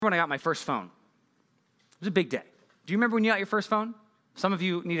When I got my first phone. It was a big day. Do you remember when you got your first phone? Some of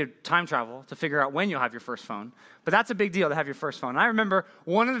you needed time travel to figure out when you'll have your first phone, but that's a big deal to have your first phone. And I remember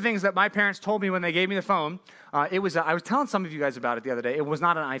one of the things that my parents told me when they gave me the phone, I was telling some of you guys about it the other day. It was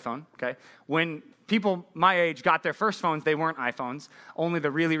not an iPhone, okay? When people my age got their first phones, they weren't iPhones. Only the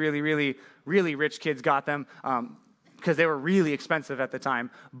really, really, really, really rich kids got them because they were really expensive at the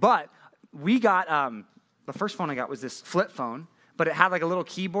time. But we got, the first phone I got was this flip phone, but it had like a little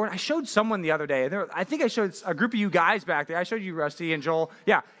keyboard. I showed someone the other day. I think I showed a group of you guys back there. I showed you Rusty and Joel.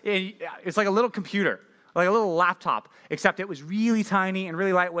 Yeah, it's like a little computer, like a little laptop, except it was really tiny and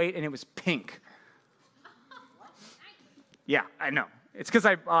really lightweight, and it was pink. Yeah, I know. It's because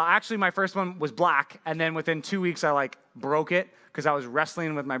actually my first one was black, and then within 2 weeks I broke it because I was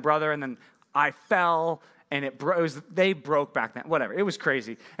wrestling with my brother, and then I fell. And they broke back then. Whatever. It was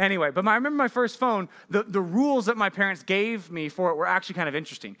crazy. Anyway, but I remember my first phone, the rules that my parents gave me for it were actually kind of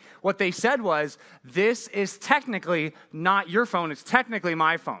interesting. What they said was, this is technically not your phone. It's technically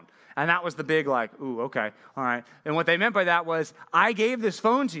my phone. And that was the big ooh, okay, all right. And what they meant by that was, I gave this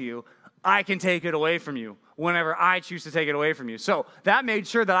phone to you. I can take it away from you whenever I choose to take it away from you. So that made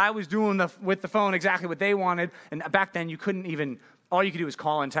sure that I was doing with the phone exactly what they wanted. And back then, all you could do was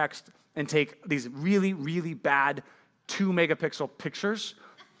call and text and take these really, really bad 2-megapixel pictures.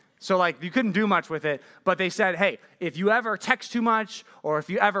 So you couldn't do much with it, but they said, hey, if you ever text too much, or if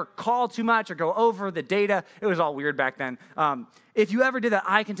you ever call too much or go over the data, it was all weird back then. If you ever did that,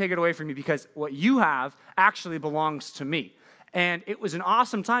 I can take it away from you because what you have actually belongs to me. And it was an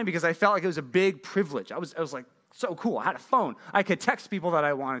awesome time because I felt like it was a big privilege. I was like, so cool. I had a phone. I could text people that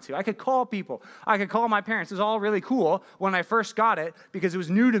I wanted to. I could call people. I could call my parents. It was all really cool when I first got it because it was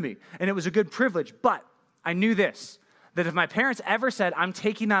new to me, and it was a good privilege. But I knew this, that if my parents ever said, I'm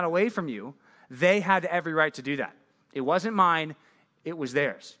taking that away from you, they had every right to do that. It wasn't mine. It was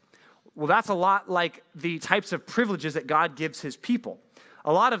theirs. Well, that's a lot like the types of privileges that God gives his people.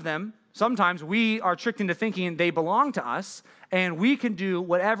 A lot of them, sometimes we are tricked into thinking they belong to us, and we can do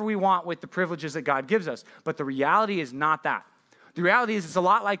whatever we want with the privileges that God gives us. But the reality is not that. The reality is it's a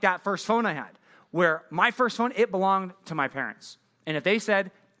lot like that first phone I had, where my first phone, it belonged to my parents. And if they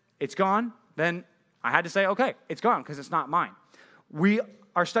said, it's gone, then I had to say, okay, it's gone because it's not mine. We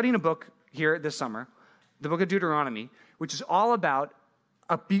are studying a book here this summer, the book of Deuteronomy, which is all about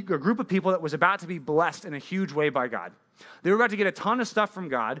a group of people that was about to be blessed in a huge way by God. They were about to get a ton of stuff from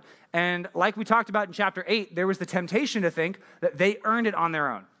God, and like we talked about in chapter 8, there was the temptation to think that they earned it on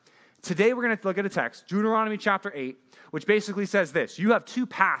their own. Today we're going to look at a text, Deuteronomy chapter 8, which basically says this: you have two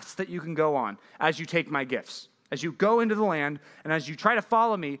paths that you can go on as you take my gifts. As you go into the land, and as you try to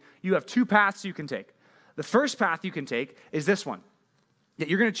follow me, you have two paths you can take. The first path you can take is this one, that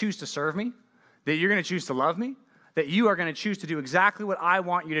you're going to choose to serve me, that you're going to choose to love me, that you are going to choose to do exactly what I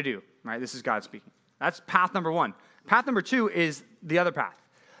want you to do. Right? This is God speaking. That's path number one. Path number two is the other path.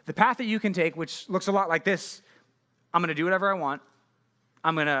 The path that you can take, which looks a lot like this: I'm going to do whatever I want.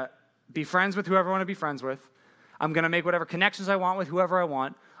 I'm going to be friends with whoever I want to be friends with. I'm going to make whatever connections I want with whoever I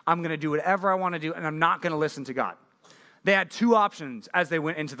want. I'm going to do whatever I want to do, and I'm not going to listen to God. They had two options as they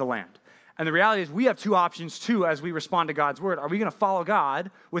went into the land. And the reality is we have two options too as we respond to God's word. Are we going to follow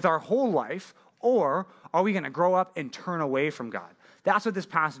God with our whole life, or are we going to grow up and turn away from God? That's what this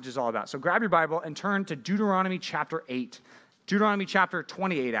passage is all about. So grab your Bible and turn to Deuteronomy chapter 8. Deuteronomy chapter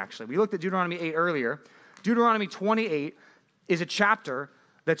 28, actually. We looked at Deuteronomy 8 earlier. Deuteronomy 28 is a chapter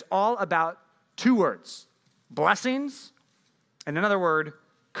that's all about two words: blessings, and another word,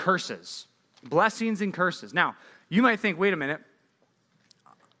 curses. Blessings and curses. Now, you might think, wait a minute,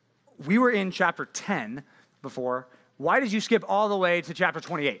 we were in chapter 10 before. Why did you skip all the way to chapter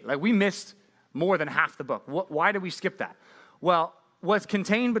 28? We missed more than half the book. Why did we skip that? Well, what's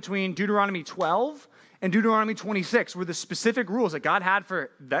contained between Deuteronomy 12 and Deuteronomy 26 were the specific rules that God had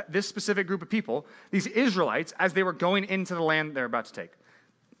for this specific group of people, these Israelites, as they were going into the land they're about to take.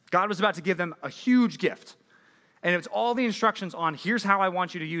 God was about to give them a huge gift. And it's all the instructions on, here's how I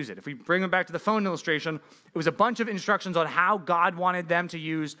want you to use it. If we bring them back to the phone illustration, it was a bunch of instructions on how God wanted them to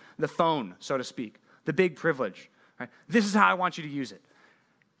use the phone, so to speak, the big privilege. Right? This is how I want you to use it.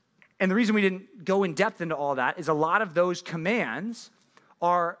 And the reason we didn't go in depth into all that is a lot of those commands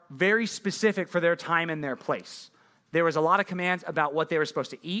are very specific for their time and their place. There was a lot of commands about what they were supposed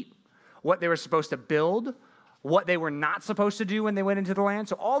to eat, what they were supposed to build, what they were not supposed to do when they went into the land.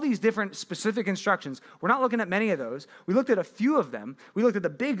 So all these different specific instructions, we're not looking at many of those. We looked at a few of them. We looked at the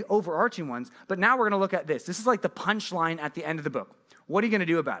big overarching ones, but now we're going to look at this. This is like the punchline at the end of the book. What are you going to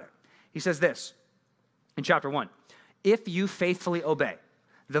do about it? He says this in chapter 1. If you faithfully obey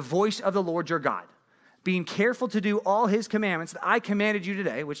the voice of the Lord your God, being careful to do all his commandments that I commanded you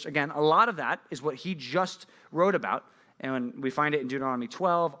today, which again, a lot of that is what he just wrote about. And we find it in Deuteronomy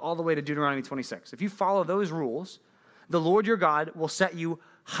 12 all the way to Deuteronomy 26. If you follow those rules, the Lord your God will set you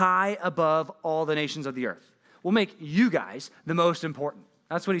high above all the nations of the earth. Will make you guys the most important.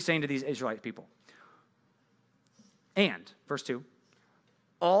 That's what he's saying to these Israelite people. And, verse 2,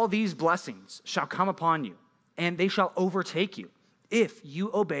 all these blessings shall come upon you, and they shall overtake you if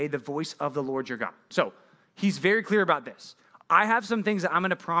you obey the voice of the Lord your God. So, he's very clear about this. I have some things that I'm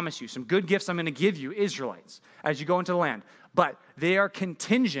going to promise you, some good gifts I'm going to give you, Israelites, as you go into the land. But they are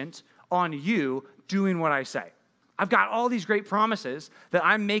contingent on you doing what I say. I've got all these great promises that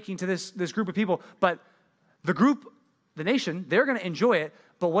I'm making to this group of people, but the group, the nation, they're going to enjoy it,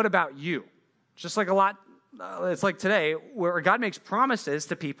 but what about you? Just like it's like today, where God makes promises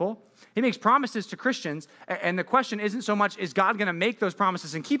to people. He makes promises to Christians, and the question isn't so much, is God going to make those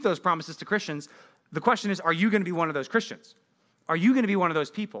promises and keep those promises to Christians? The question is, are you going to be one of those Christians? Are you going to be one of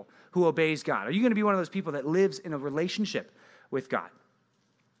those people who obeys God? Are you going to be one of those people that lives in a relationship with God?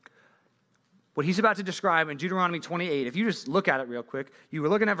 What he's about to describe in Deuteronomy 28, if you just look at it real quick, you were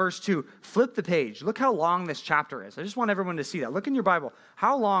looking at verse 2, flip the page. Look how long this chapter is. I just want everyone to see that. Look in your Bible.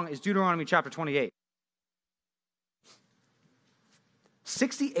 How long is Deuteronomy chapter 28?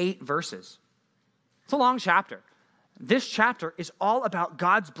 68 verses. It's a long chapter. This chapter is all about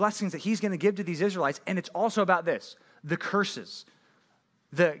God's blessings that he's going to give to these Israelites, and it's also about this, the curses,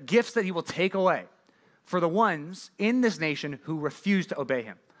 the gifts that he will take away for the ones in this nation who refuse to obey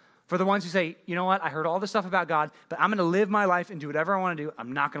him. For the ones who say, you know what, I heard all this stuff about God, but I'm going to live my life and do whatever I want to do.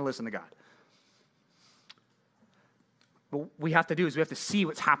 I'm not going to listen to God. What we have to do is we have to see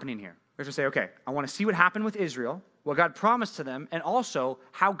what's happening here. We have to say, okay, I want to see what happened with Israel, what God promised to them, and also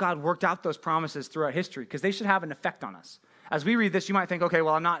how God worked out those promises throughout history, because they should have an effect on us. As we read this, you might think, okay,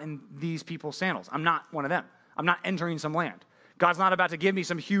 well, I'm not in these people's sandals. I'm not one of them. I'm not entering some land. God's not about to give me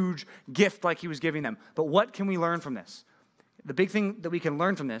some huge gift like he was giving them. But what can we learn from this? The big thing that we can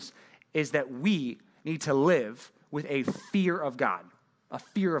learn from this is that we need to live with a fear of God, a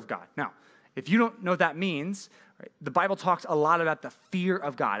fear of God. Now, if you don't know what that means, right, the Bible talks a lot about the fear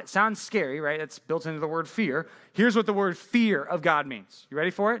of God. It sounds scary, right? It's built into the word fear. Here's what the word fear of God means. You ready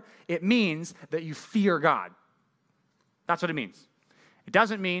for it? It means that you fear God. That's what it means. It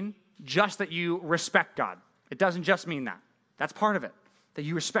doesn't mean just that you respect God. It doesn't just mean that. That's part of it, that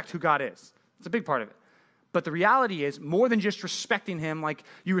you respect who God is. It's a big part of it. But the reality is, more than just respecting him like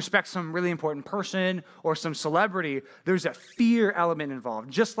you respect some really important person or some celebrity, there's a fear element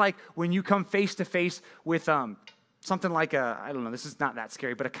involved. Just like when you come face to face with something like I don't know, this is not that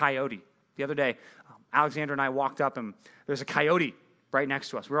scary, but a coyote. The other day, Alexander and I walked up, and there's a coyote right next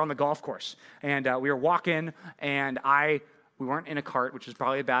to us. We were on the golf course, and we were walking, and we weren't in a cart, which is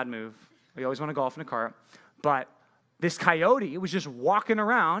probably a bad move. We always want to golf in a cart. But this coyote was just walking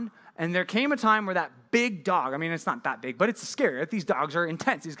around, and there came a time where that big dog, I mean, it's not that big, but it's scary. These dogs are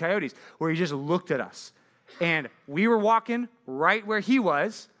intense, these coyotes, where he just looked at us. And we were walking right where he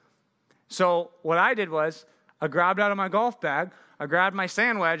was. So what I did was I grabbed out of my golf bag, I grabbed my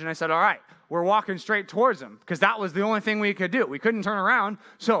sand wedge, and I said, all right, we're walking straight towards him, because that was the only thing we could do. We couldn't turn around.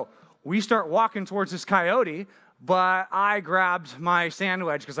 So we start walking towards this coyote, but I grabbed my sand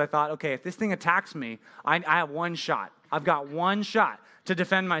wedge because I thought, okay, if this thing attacks me, I have one shot. I've got one shot to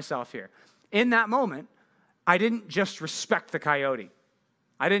defend myself here. In that moment, I didn't just respect the coyote.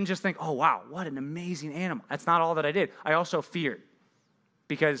 I didn't just think, oh, wow, what an amazing animal. That's not all that I did. I also feared,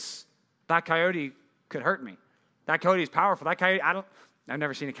 because that coyote could hurt me. That coyote is powerful. That coyote, I've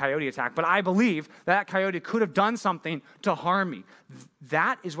never seen a coyote attack, but I believe that coyote could have done something to harm me.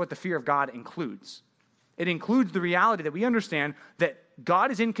 That is what the fear of God includes. It includes the reality that we understand that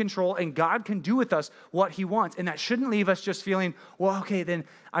God is in control and God can do with us what he wants. And that shouldn't leave us just feeling, well, okay, then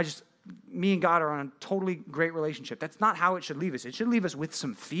me and God are on a totally great relationship. That's not how it should leave us. It should leave us with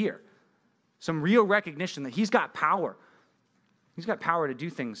some fear, some real recognition that he's got power. He's got power to do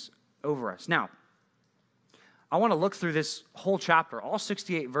things over us. Now, I want to look through this whole chapter, all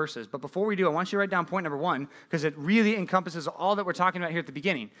 68 verses. But before we do, I want you to write down point number 1, because it really encompasses all that we're talking about here at the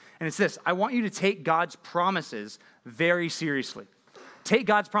beginning. And it's this: I want you to take God's promises very seriously. Take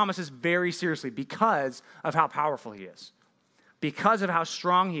God's promises very seriously because of how powerful he is, because of how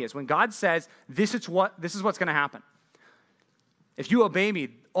strong he is. When God says, this is what's going to happen. If you obey me,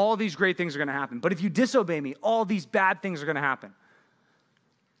 all these great things are going to happen. But if you disobey me, all these bad things are going to happen.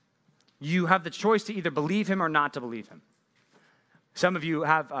 You have the choice to either believe him or not to believe him. Some of you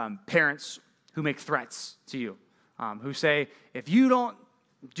have parents who make threats to you, who say, if you don't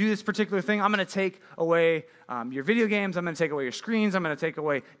do this particular thing, I'm going to take away your video games, I'm going to take away your screens, I'm going to take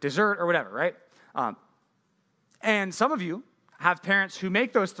away dessert or whatever, right? And some of you have parents who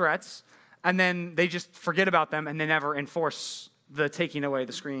make those threats, and then they just forget about them, and they never enforce the taking away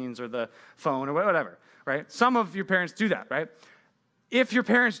the screens or the phone or whatever, right? Some of your parents do that, right? If your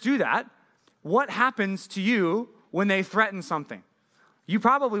parents do that, what happens to you when they threaten something? You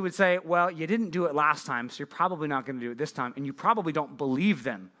probably would say, well, you didn't do it last time, so you're probably not going to do it this time, and you probably don't believe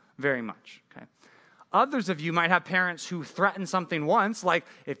them very much, okay? Others of you might have parents who threaten something once, like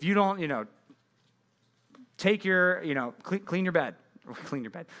if you don't, take your, clean your bed. Clean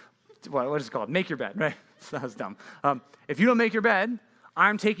your bed. What is it called? Make your bed, right? That was dumb. If you don't make your bed,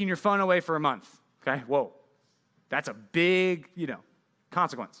 I'm taking your phone away for a month, okay? Whoa. That's a big,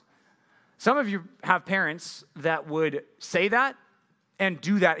 consequence. Some of you have parents that would say that and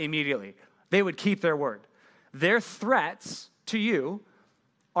do that immediately. They would keep their word. Their threats to you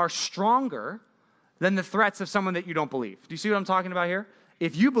are stronger than the threats of someone that you don't believe. Do you see what I'm talking about here?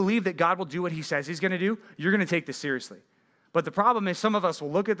 If you believe that God will do what he says he's going to do, you're going to take this seriously. But the problem is some of us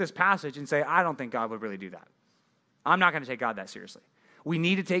will look at this passage and say, I don't think God would really do that. I'm not going to take God that seriously. We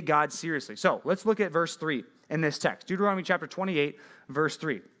need to take God seriously. So let's look at verse 3 in this text. Deuteronomy chapter 28, verse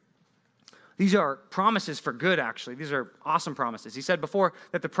 3. These are promises for good, actually. These are awesome promises. He said before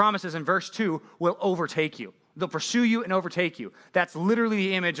that the promises in verse 2 will overtake you. They'll pursue you and overtake you. That's literally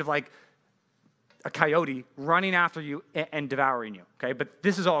the image of like a coyote running after you and devouring you, okay? But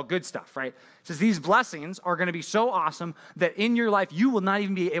this is all good stuff, right? It says these blessings are going to be so awesome that in your life, you will not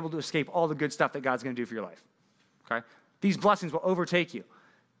even be able to escape all the good stuff that God's going to do for your life, okay? These blessings will overtake you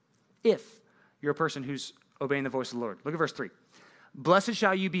if you're a person who's obeying the voice of the Lord. Look at verse 3. Blessed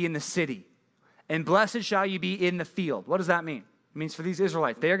shall you be in the city, and blessed shall you be in the field. What does that mean? It means for these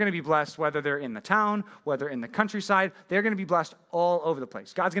Israelites, they are going to be blessed whether they're in the town, whether in the countryside. They're going to be blessed all over the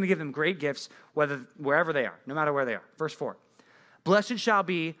place. God's going to give them great gifts wherever they are, no matter where they are. Verse 4. Blessed shall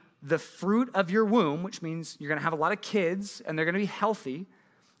be the fruit of your womb, which means you're going to have a lot of kids, and they're going to be healthy,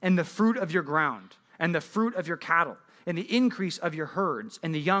 and the fruit of your ground, and the fruit of your cattle, and the increase of your herds,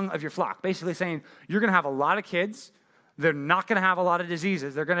 and the young of your flock. Basically saying you're going to have a lot of kids. They're not going to have a lot of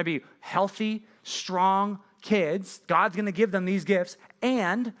diseases. They're going to be healthy, strong kids. God's going to give them these gifts,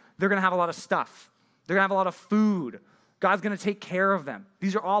 and they're going to have a lot of stuff. They're going to have a lot of food. God's going to take care of them.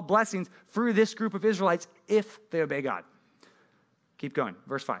 These are all blessings for this group of Israelites if they obey God. Keep going.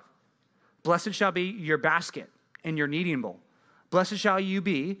 Verse 5. Blessed shall be your basket and your kneading bowl. Blessed shall you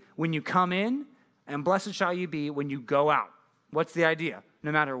be when you come in, and blessed shall you be when you go out. What's the idea?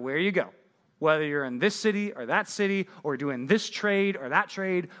 No matter where you go, whether you're in this city or that city, or doing this trade or that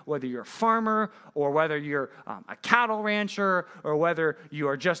trade, whether you're a farmer or whether you're a cattle rancher or whether you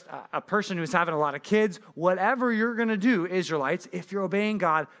are just a person who's having a lot of kids, whatever you're going to do, Israelites, if you're obeying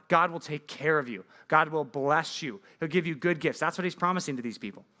God, God will take care of you. God will bless you. He'll give you good gifts. That's what he's promising to these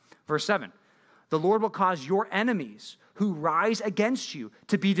people. Verse 7, the Lord will cause your enemies who rise against you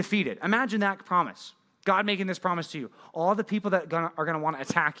to be defeated. Imagine that promise. God making this promise to you. All the people that are going to want to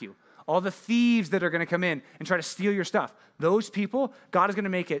attack you, all the thieves that are going to come in and try to steal your stuff, those people, God is going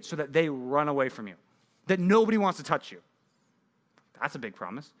to make it so that they run away from you, that nobody wants to touch you. That's a big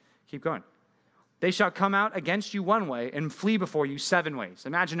promise. Keep going. They shall come out against you one way and flee before you 7 ways.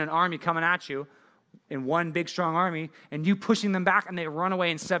 Imagine an army coming at you in one big, strong army, and you pushing them back, and they run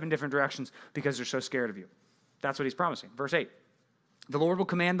away in 7 different directions because they're so scared of you. That's what he's promising. Verse 8, the Lord will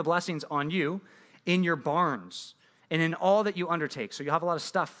command the blessings on you in your barns and in all that you undertake. So you'll have a lot of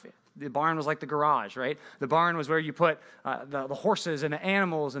stuff. The barn was like the garage, right? The barn was where you put the horses and the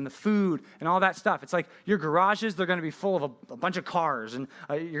animals and the food and all that stuff. It's like your garages, they're going to be full of a bunch of cars, and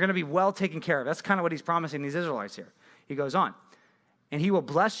you're going to be well taken care of. That's kind of what he's promising these Israelites here. He goes on, and he will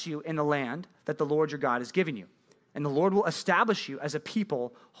bless you in the land that the Lord your God is giving you. And the Lord will establish you as a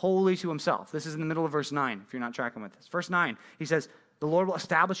people holy to himself. This is in the middle of verse 9, if you're not tracking with this. Verse 9, he says, the Lord will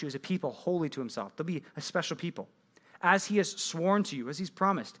establish you as a people holy to himself. They'll be a special people, as he has sworn to you, as he's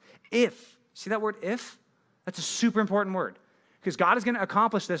promised. If, see that word if? That's a super important word, because God is going to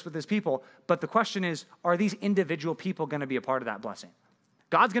accomplish this with his people, but the question is, are these individual people going to be a part of that blessing?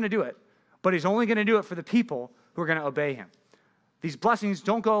 God's going to do it, but he's only going to do it for the people who are going to obey him. These blessings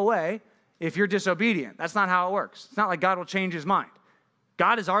don't go away if you're disobedient. That's not how it works. It's not like God will change his mind.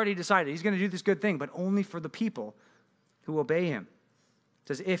 God has already decided he's going to do this good thing, but only for the people who obey him. It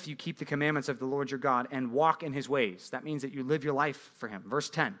says, if you keep the commandments of the Lord your God and walk in his ways. That means that you live your life for him.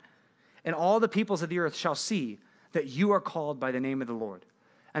 Verse 10, and all the peoples of the earth shall see that you are called by the name of the Lord,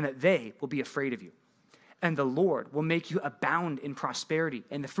 and that they will be afraid of you. And the Lord will make you abound in prosperity,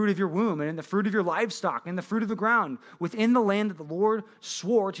 in the fruit of your womb, and in the fruit of your livestock, and the fruit of the ground, within the land that the Lord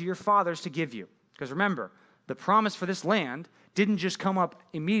swore to your fathers to give you. Because remember, the promise for this land didn't just come up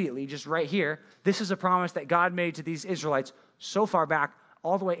immediately, just right here. This is a promise that God made to these Israelites so far back,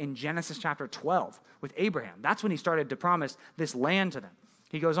 all the way in Genesis chapter 12 with Abraham. That's when he started to promise this land to them.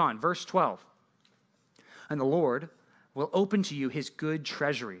 He goes on, verse 12. And the Lord will open to you his good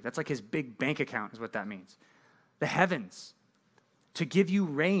treasury. That's like his big bank account is what that means. The heavens, to give you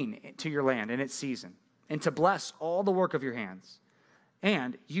rain to your land in its season, and to bless all the work of your hands.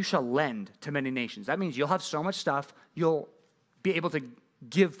 And you shall lend to many nations. That means you'll have so much stuff, you'll be able to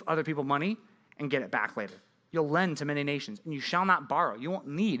give other people money and get it back later. You'll lend to many nations, and you shall not borrow. You won't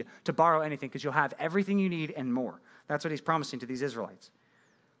need to borrow anything because you'll have everything you need and more. That's what he's promising to these Israelites.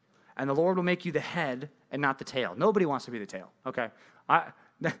 And the Lord will make you the head and not the tail. Nobody wants to be the tail, okay?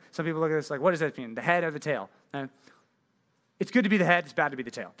 Some people look at this like, what does that mean? The head or the tail? And it's good to be the head. It's bad to be the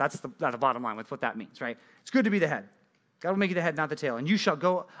tail. That's the bottom line with what that means, right? It's good to be the head. God will make you the head, not the tail. And you shall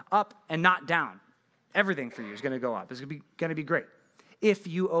go up and not down. Everything for you is going to go up. It's going to be great. If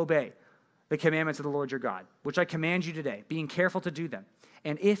you obey the commandments of the Lord your God, which I command you today, being careful to do them.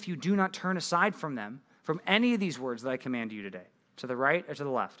 And if you do not turn aside from them, from any of these words that I command you today, to the right or to the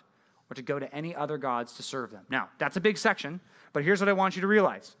left, or to go to any other gods to serve them. Now, that's a big section, but here's what I want you to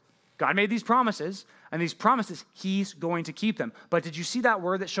realize. God made these promises, and these promises, he's going to keep them. But did you see that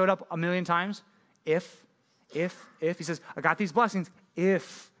word that showed up a million times? If. He says, I got these blessings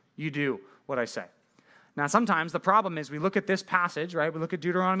if you do what I say. Now, sometimes the problem is we look at this passage, right? We look at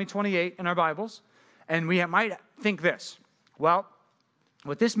Deuteronomy 28 in our Bibles, and we might think this. Well,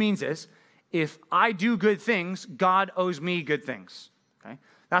 what this means is, if I do good things, God owes me good things, okay?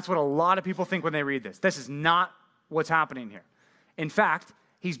 That's what a lot of people think when they read this. This is not what's happening here. In fact,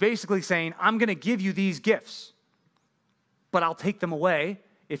 he's basically saying, I'm going to give you these gifts, but I'll take them away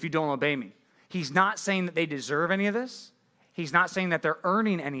if you don't obey me. He's not saying that they deserve any of this. He's not saying that they're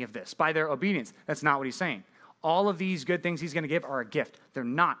earning any of this by their obedience. That's not what he's saying. All of these good things he's going to give are a gift. They're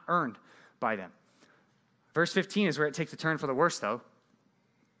not earned by them. Verse 15 is where it takes a turn for the worse, though.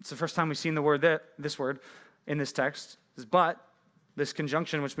 It's the first time we've seen the word this word in this text. It's but, this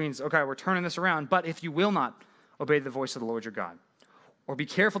conjunction, which means, okay, we're turning this around. But if you will not obey the voice of the Lord your God, or be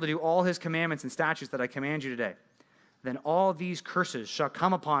careful to do all his commandments and statutes that I command you today, then all these curses shall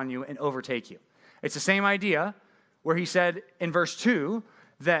come upon you and overtake you. It's the same idea where he said in verse 2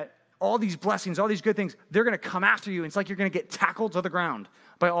 that all these blessings, all these good things, they're going to come after you. It's like you're going to get tackled to the ground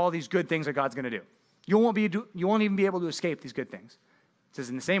by all these good things that God's going to do. You won't even be able to escape these good things. It says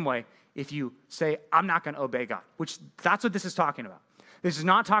in the same way, if you say, I'm not going to obey God, which that's what this is talking about. This is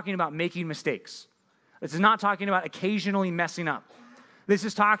not talking about making mistakes. This is not talking about occasionally messing up. This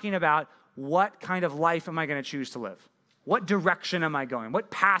is talking about what kind of life am I going to choose to live? What direction am I going?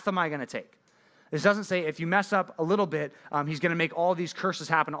 What path am I going to take? This doesn't say if you mess up a little bit, he's going to make all these curses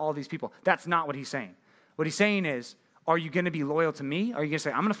happen to all these people. That's not what he's saying. What he's saying is, are you going to be loyal to me? Are you going to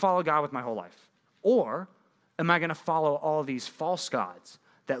say, I'm going to follow God with my whole life? Or am I going to follow all these false gods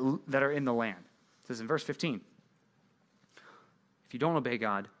that are in the land? It says in verse 15, if you don't obey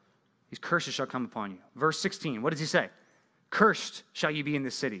God, these curses shall come upon you. Verse 16, what does he say? Cursed shall you be in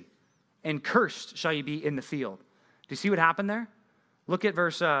the city, and cursed shall you be in the field. Do you see what happened there? Look at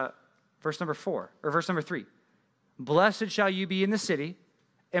verse number 4, or verse number 3. Blessed shall you be in the city,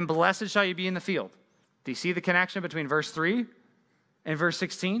 and blessed shall you be in the field. Do you see the connection between verse 3 and verse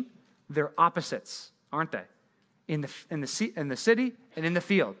 16? They're opposites, aren't they? In the city and in the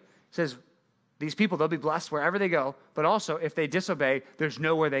field. It says, these people, they'll be blessed wherever they go, but also if they disobey, there's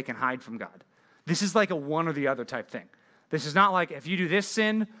nowhere they can hide from God. This is like a one or the other type thing. This is not like if you do this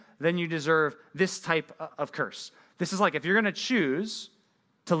sin, then you deserve this type of curse. This is like if you're going to choose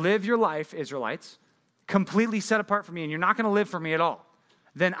to live your life, Israelites, completely set apart from me, and you're not going to live for me at all,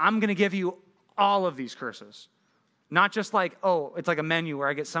 then I'm going to give you all of these curses. Not just like, oh, it's like a menu where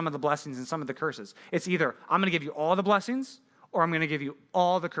I get some of the blessings and some of the curses. It's either I'm going to give you all the blessings or I'm going to give you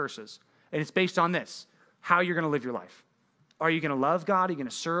all the curses. And it's based on this, how you're going to live your life. Are you going to love God? Are you going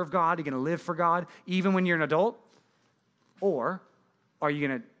to serve God? Are you going to live for God even when you're an adult? Or are you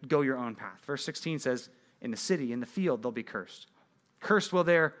going to go your own path? Verse 16 says, in the city, in the field, they'll be cursed. Cursed will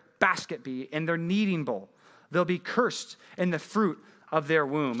their basket be, and their kneading bowl. They'll be cursed in the fruit of their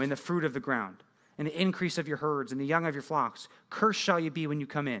womb, in the fruit of the ground, in the increase of your herds, and the young of your flocks. Cursed shall you be when you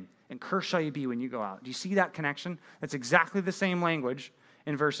come in, and cursed shall you be when you go out. Do you see that connection? That's exactly the same language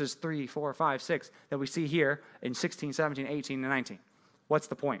in verses 3, 4, 5, 6 that we see here in 16, 17, 18, and 19. What's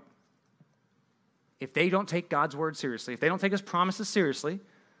the point? If they don't take God's word seriously, if they don't take his promises seriously,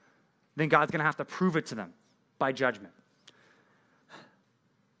 then God's going to have to prove it to them by judgment.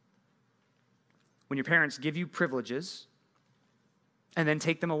 When your parents give you privileges and then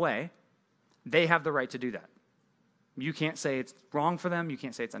take them away, they have the right to do that. You can't say it's wrong for them. You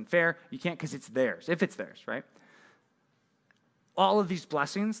can't say it's unfair. You can't because it's theirs, if it's theirs, right? All of these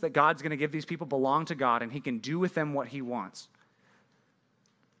blessings that God's going to give these people belong to God, and he can do with them what he wants.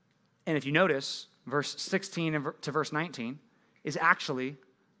 And if you notice, verse 16 to verse 19 is actually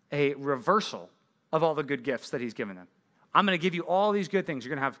a reversal of all the good gifts that he's given them. I'm going to give you all these good things.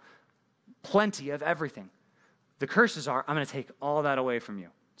 You're going to have plenty of everything. The curses are, I'm going to take all that away from you.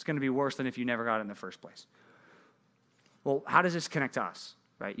 It's going to be worse than if you never got it in the first place. Well, how does this connect to us,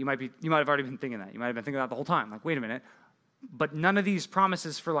 right? You might have already been thinking that. You might have been thinking that the whole time. Like, wait a minute. But none of these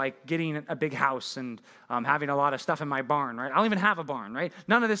promises for like getting a big house and having a lot of stuff in my barn, right? I don't even have a barn, right?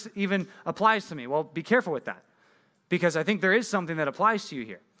 None of this even applies to me. Well, be careful with that, because I think there is something that applies to you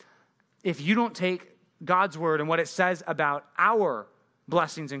here. If you don't take God's word and what it says about our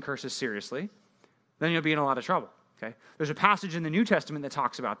blessings and curses seriously, then you'll be in a lot of trouble, okay? There's a passage in the New Testament that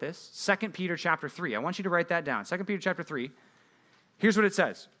talks about this, 2 Peter chapter 3. I want you to write that down. 2 Peter chapter 3. Here's what it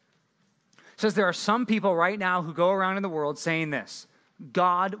says. It says there are some people right now who go around in the world saying this: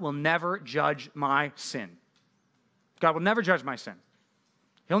 God will never judge my sin. God will never judge my sin.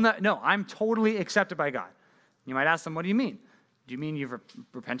 No, I'm totally accepted by God. You might ask them, what do you mean? Do you mean you've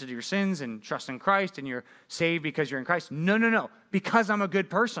repented of your sins and trust in Christ and you're saved because you're in Christ? No. Because I'm a good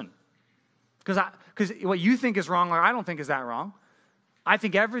person. Because what you think is wrong or I don't think is that wrong. I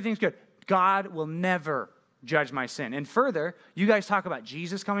think everything's good. God will never judge my sin. And further, you guys talk about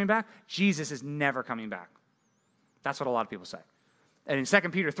Jesus coming back. Jesus is never coming back. That's what a lot of people say. And in 2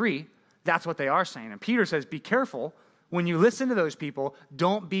 Peter 3, that's what they are saying. And Peter says, be careful when you listen to those people.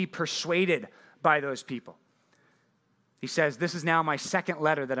 Don't be persuaded by those people. He says, this is now my second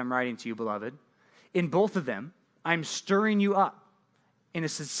letter that I'm writing to you, beloved. In both of them, I'm stirring you up in a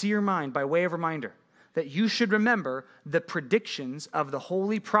sincere mind by way of reminder that you should remember the predictions of the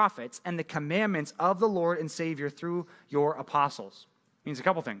holy prophets and the commandments of the Lord and Savior through your apostles. It means a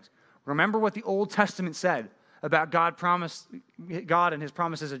couple things. Remember what the Old Testament said about God and his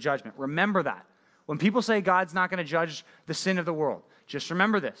promises of judgment. Remember that. When people say God's not going to judge the sin of the world, just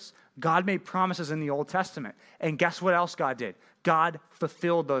remember this. God made promises in the Old Testament. And guess what else God did? God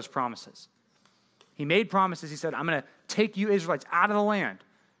fulfilled those promises. He made promises. He said, I'm going to take you Israelites out of the land.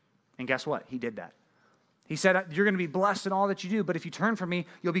 And guess what? He did that. He said, you're going to be blessed in all that you do, but if you turn from me,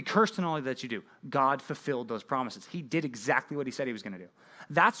 you'll be cursed in all that you do. God fulfilled those promises. He did exactly what he said he was going to do.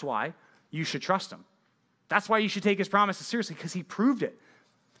 That's why you should trust him. That's why you should take his promises seriously, because he proved it.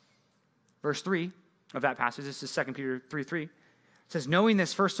 Verse 3 of that passage, this is 2 Peter 3:3. It says, knowing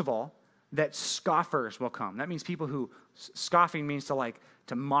this, first of all, that scoffers will come. That means people who, scoffing means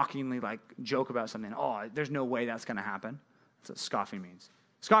to mockingly joke about something. Oh, there's no way that's going to happen. That's what scoffing means.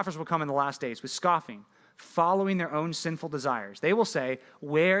 Scoffers will come in the last days with scoffing, following their own sinful desires. They will say,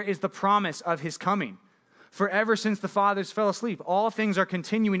 where is the promise of his coming? For ever since the fathers fell asleep, all things are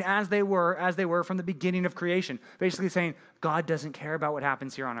continuing as they were from the beginning of creation. Basically saying, God doesn't care about what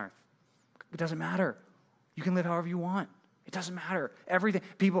happens here on earth. It doesn't matter. You can live however you want. It doesn't matter. Everything.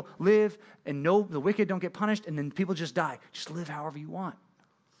 People live and know the wicked don't get punished, and then people just die. Just live however you want.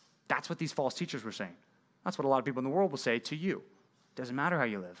 That's what these false teachers were saying. That's what a lot of people in the world will say to you. It doesn't matter how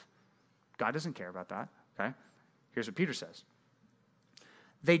you live. God doesn't care about that. Okay? Here's what Peter says.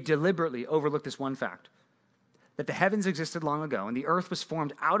 They deliberately overlooked this one fact, that the heavens existed long ago, and the earth was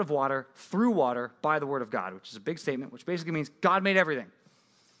formed out of water, through water, by the word of God, which is a big statement, which basically means God made everything.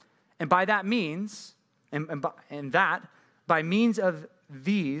 And by that means, by means of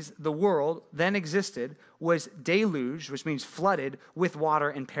these, the world then existed, was deluged, which means flooded, with water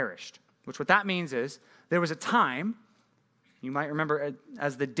and perished. Which what that means is, there was a time, you might remember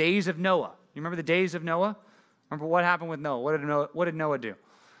as the days of Noah. You remember the days of Noah? Remember what happened with Noah? What did Noah do?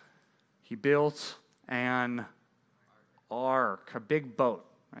 He built an ark, a big boat,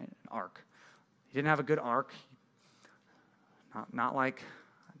 right? An ark. He didn't have a good ark. Not like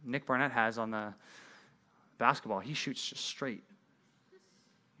Nick Barnett has on the basketball. He shoots just straight. You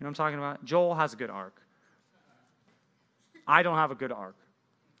know what I'm talking about? Joel has a good arc. I don't have a good arc.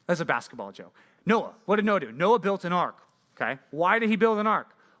 That's a basketball joke. Noah, what did Noah do? Noah built an ark, okay? Why did he build an ark?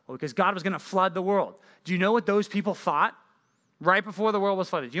 Well, because God was going to flood the world. Do you know what those people thought right before the world was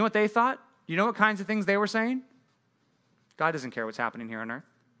flooded? Do you know what they thought? Do you know what kinds of things they were saying? God doesn't care what's happening here on earth.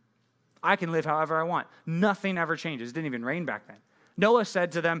 I can live however I want. Nothing ever changes. It didn't even rain back then. Noah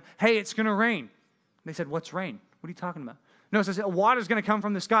said to them, hey, it's going to rain. They said, what's rain? What are you talking about? Noah says, water's going to come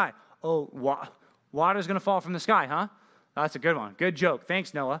from the sky. Oh, water's going to fall from the sky, huh? That's a good one. Good joke.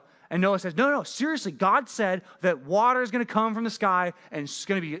 Thanks, Noah. And Noah says, no, seriously, God said that water is going to come from the sky, and it's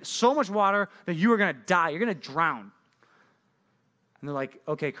going to be so much water that you are going to die. You're going to drown. And they're like,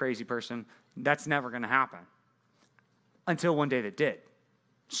 okay, crazy person, that's never going to happen. until one day that did.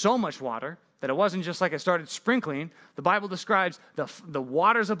 So much water that it wasn't just like it started sprinkling. The Bible describes the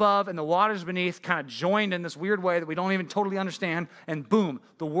waters above and the waters beneath kind of joined in this weird way that we don't even totally understand, and boom,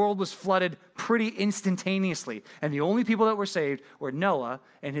 the world was flooded pretty instantaneously. And the only people that were saved were Noah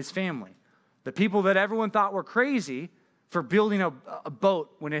and his family. The people that everyone thought were crazy for building a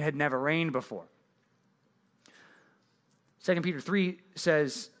boat when it had never rained before. 2 Peter 3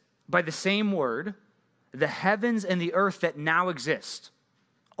 says, by the same word, the heavens and the earth that now exist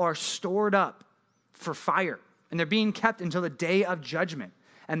are stored up for fire, and they're being kept until the day of judgment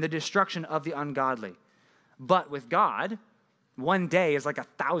and the destruction of the ungodly. But with God, one day is like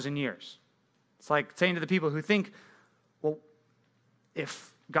 1,000 years. It's like saying to the people who think, well,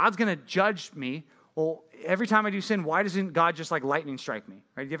 if God's going to judge me, well, every time I do sin, why doesn't God just like lightning strike me?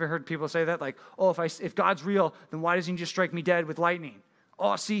 Right? You ever heard people say that? Like, oh, if God's real, then why doesn't he just strike me dead with lightning?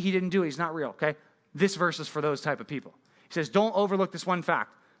 Oh, see, he didn't do it. He's not real, okay? This verse is for those type of people. He says, don't overlook this one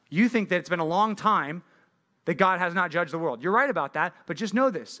fact. You think that it's been a long time that God has not judged the world. You're right about that, but just know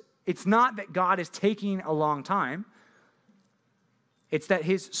this. It's not that God is taking a long time. It's that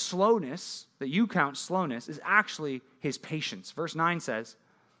his slowness, that you count slowness, is actually his patience. Verse 9 says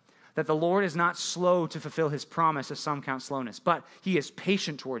that the Lord is not slow to fulfill his promise, as some count slowness, but he is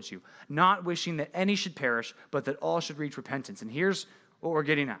patient towards you, not wishing that any should perish, but that all should reach repentance. And here's what we're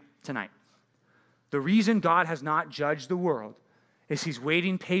getting at tonight. The reason God has not judged the world is he's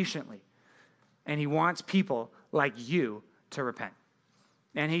waiting patiently, and he wants people like you to repent.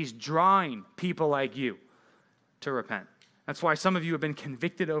 And he's drawing people like you to repent. That's why some of you have been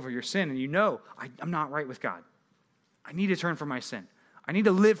convicted over your sin, and you know, I'm not right with God. I need to turn from my sin. I need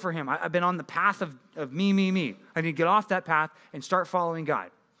to live for him. I've been on the path of me. I need to get off that path and start following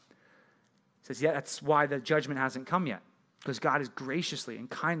God. He says, yeah, that's why the judgment hasn't come yet, because God is graciously and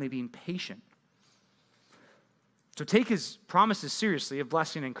kindly being patient. So take his promises seriously of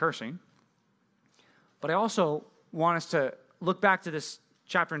blessing and cursing. But I also want us to look back to this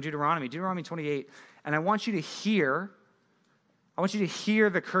chapter in Deuteronomy 28, and I want you to hear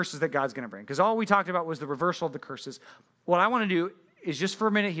the curses that God's going to bring. Because all we talked about was the reversal of the curses. What I want to do is just for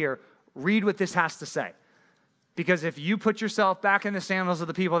a minute here, read what this has to say. Because if you put yourself back in the sandals of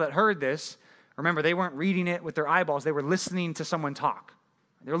the people that heard this, remember, they weren't reading it with their eyeballs. They were listening to someone talk.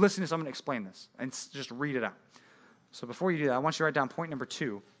 They were listening to someone explain this. And just read it out. So before you do that, I want you to write down point number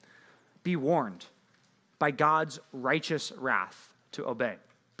 2. Be warned by God's righteous wrath to obey.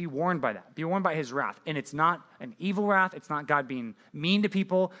 Be warned by that. Be warned by his wrath. And it's not an evil wrath. It's not God being mean to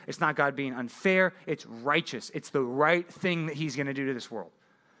people. It's not God being unfair. It's righteous. It's the right thing that he's going to do to this world.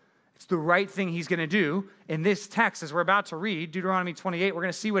 It's the right thing he's going to do. In this text, as we're about to read, Deuteronomy 28, we're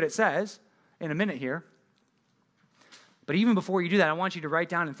going to see what it says in a minute here. But even before you do that, I want you to write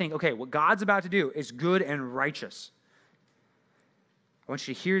down and think, okay, what God's about to do is good and righteous. I want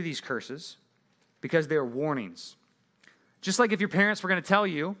you to hear these curses because they're warnings. Just like if your parents were going to tell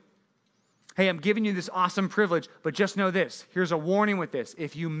you, hey, I'm giving you this awesome privilege, but just know this. Here's a warning with this.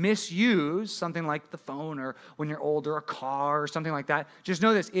 If you misuse something like the phone or when you're older, a car or something like that, just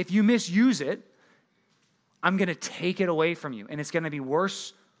know this. If you misuse it, I'm going to take it away from you, and it's going to be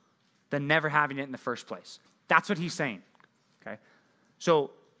worse than never having it in the first place. That's what he's saying, okay?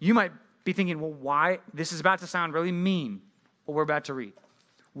 So you might be thinking, well, why? This is about to sound really mean, what we're about to read.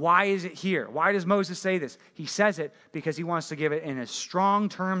 Why is it here? Why does Moses say this? He says it because he wants to give it in as strong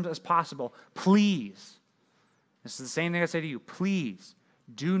terms as possible. Please, this is the same thing I say to you, please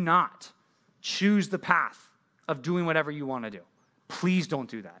do not choose the path of doing whatever you want to do. Please don't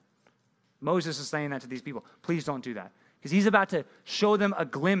do that. Moses is saying that to these people. Please don't do that. Because he's about to show them a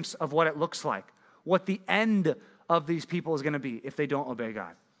glimpse of what it looks like, what the end of these people is going to be if they don't obey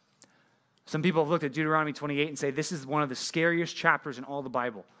God. Some people have looked at Deuteronomy 28 and say this is one of the scariest chapters in all the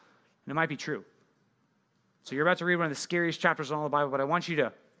Bible. And it might be true. So you're about to read one of the scariest chapters in all the Bible, but I want you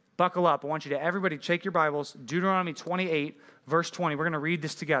to buckle up. I want you to, everybody, take your Bibles, Deuteronomy 28, verse 20. We're going to read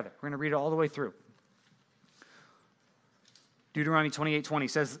this together. We're going to read it all the way through. Deuteronomy 28:20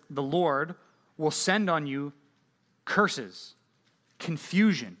 says, the Lord will send on you curses,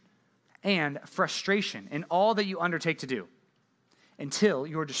 confusion, and frustration in all that you undertake to do, until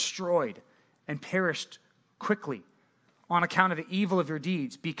you are destroyed and perished quickly on account of the evil of your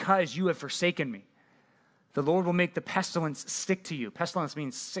deeds, because you have forsaken me. The Lord will make the pestilence stick to you. Pestilence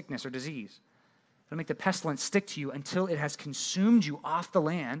means sickness or disease. It'll make the pestilence stick to you until it has consumed you off the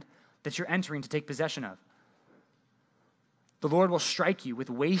land that you're entering to take possession of. The Lord will strike you with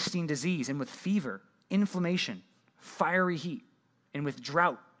wasting disease and with fever, inflammation, fiery heat, and with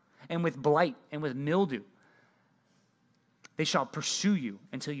drought, and with blight, and with mildew. They shall pursue you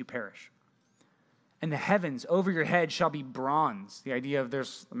until you perish. And the heavens over your head shall be bronze. The idea of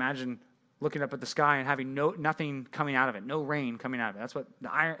imagine looking up at the sky and having nothing coming out of it, no rain coming out of it. That's what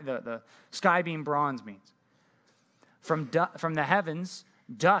the sky being bronze means. From the heavens,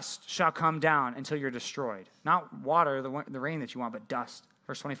 dust shall come down until you're destroyed. Not water, the rain that you want, but dust.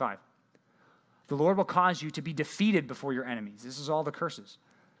 Verse 25. The Lord will cause you to be defeated before your enemies. This is all the curses.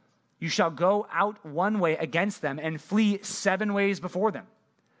 You shall go out one way against them and flee 7 ways before them.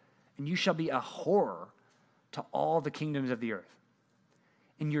 And you shall be a horror to all the kingdoms of the earth.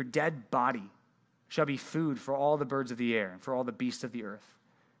 And your dead body shall be food for all the birds of the air and for all the beasts of the earth.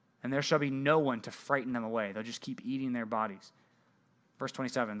 And there shall be no one to frighten them away. They'll just keep eating their bodies. Verse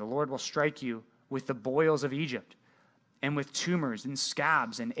 27, the Lord will strike you with the boils of Egypt and with tumors and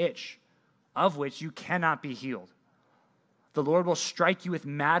scabs and itch, of which you cannot be healed. The Lord will strike you with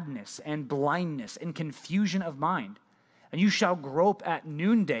madness and blindness and confusion of mind. And you shall grope at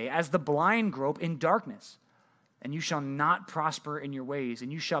noonday as the blind grope in darkness. And you shall not prosper in your ways,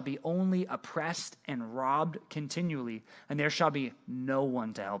 and you shall be only oppressed and robbed continually, and there shall be no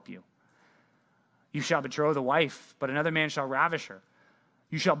one to help you. You shall betroth a wife, but another man shall ravish her.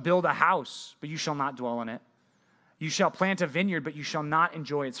 You shall build a house, but you shall not dwell in it. You shall plant a vineyard, but you shall not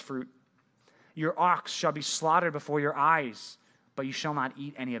enjoy its fruit. Your ox shall be slaughtered before your eyes, but you shall not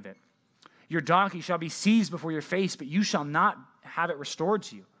eat any of it. Your donkey shall be seized before your face, but you shall not have it restored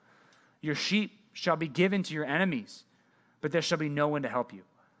to you. Your sheep shall be given to your enemies, but there shall be no one to help you.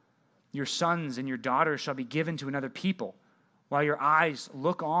 Your sons and your daughters shall be given to another people, while your eyes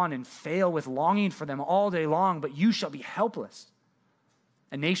look on and fail with longing for them all day long, but you shall be helpless.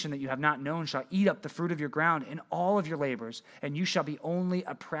 A nation that you have not known shall eat up the fruit of your ground in all of your labors, and you shall be only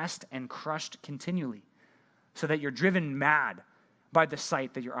oppressed and crushed continually, so that you're driven mad by the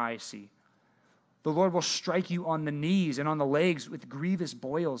sight that your eyes see. The Lord will strike you on the knees and on the legs with grievous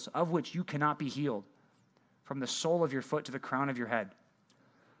boils, of which you cannot be healed, from the sole of your foot to the crown of your head.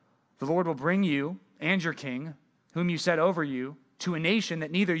 The Lord will bring you and your king, whom you set over you, to a nation that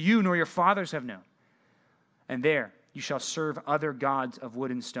neither you nor your fathers have known. And there you shall serve other gods of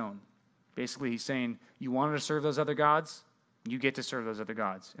wood and stone. Basically, he's saying, you wanted to serve those other gods? You get to serve those other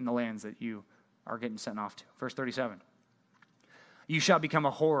gods in the lands that you are getting sent off to. Verse 37. You shall become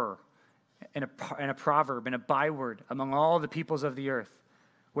a horror and a proverb and a byword among all the peoples of the earth,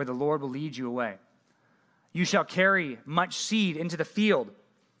 where the Lord will lead you away. You shall carry much seed into the field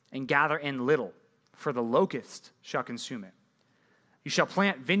and gather in little, for the locust shall consume it. You shall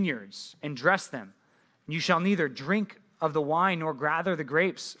plant vineyards and dress them. You shall neither drink of the wine nor gather the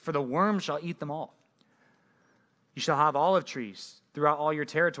grapes, for the worm shall eat them all. You shall have olive trees throughout all your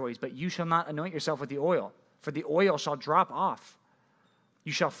territories, but you shall not anoint yourself with the oil, for the oil shall drop off.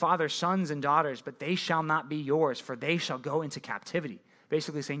 You shall father sons and daughters, but they shall not be yours, for they shall go into captivity.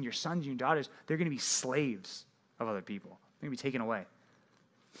 Basically saying your sons and your daughters, they're going to be slaves of other people. They're going to be taken away.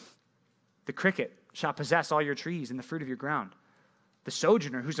 The cricket shall possess all your trees and the fruit of your ground. The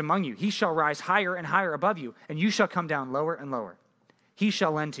sojourner who's among you, he shall rise higher and higher above you, and you shall come down lower and lower. He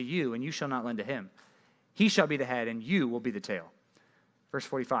shall lend to you, and you shall not lend to him. He shall be the head, and you will be the tail. Verse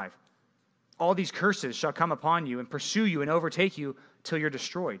 45. All these curses shall come upon you and pursue you and overtake you till you're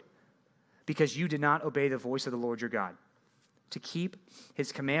destroyed, because you did not obey the voice of the Lord your God, to keep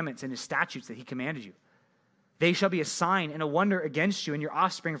his commandments and his statutes that he commanded you. They shall be a sign and a wonder against you and your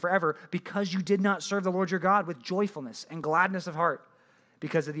offspring forever, because you did not serve the Lord your God with joyfulness and gladness of heart,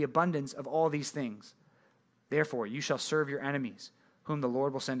 because of the abundance of all these things. Therefore you shall serve your enemies, whom the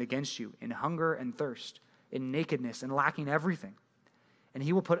Lord will send against you in hunger and thirst, in nakedness and lacking everything. And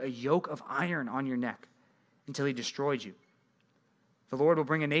he will put a yoke of iron on your neck until he destroyed you. The Lord will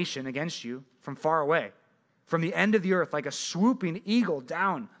bring a nation against you from far away, from the end of the earth, like a swooping eagle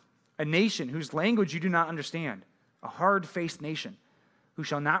down, a nation whose language you do not understand, a hard-faced nation who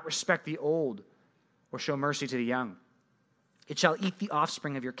shall not respect the old or show mercy to the young. It shall eat the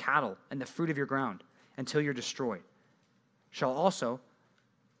offspring of your cattle and the fruit of your ground until you're destroyed. It also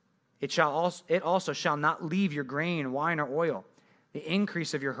shall not leave your grain, wine, or oil, the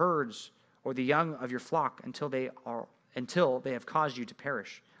increase of your herds, or the young of your flock, until they have caused you to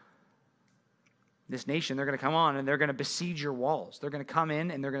perish. This nation, they're going to come on and they're going to besiege your walls. They're going to come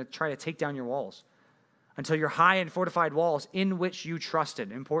in and they're going to try to take down your walls until your high and fortified walls in which you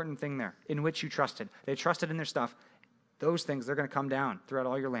trusted. Important thing there. In which you trusted. They trusted in their stuff. Those things, they're going to come down throughout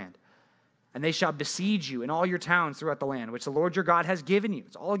all your land. And they shall besiege you in all your towns throughout the land, which the Lord your God has given you.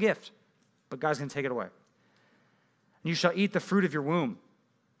 It's all a gift, but God's going to take it away. And you shall eat the fruit of your womb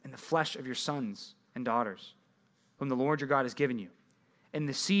and the flesh of your sons and daughters, whom the Lord your God has given you, in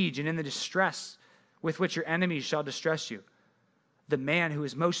the siege and in the distress with which your enemies shall distress you. The man who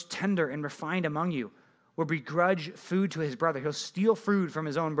is most tender and refined among you will begrudge food to his brother. He'll steal food from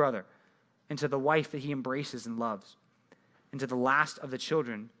his own brother, and to the wife that he embraces and loves, and to the last of the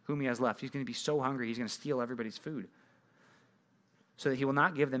children whom he has left. He's going to be so hungry, he's going to steal everybody's food, so that he will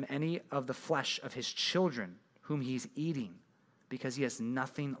not give them any of the flesh of his children whom he's eating, because he has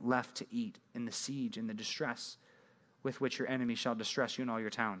nothing left to eat in the siege and the distress with which your enemy shall distress you in all your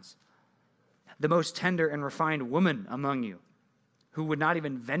towns. The most tender and refined woman among you, who would not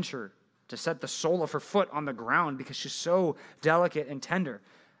even venture to set the sole of her foot on the ground because she's so delicate and tender,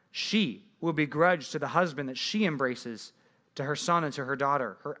 she will begrudge to the husband that she embraces, to her son and to her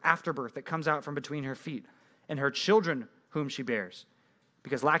daughter, her afterbirth that comes out from between her feet, and her children whom she bears.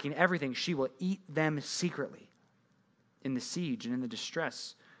 Because lacking everything, she will eat them secretly in the siege and in the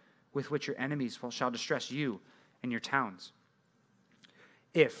distress with which your enemies shall distress you and your towns.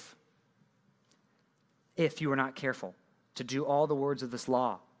 If you are not careful to do all the words of this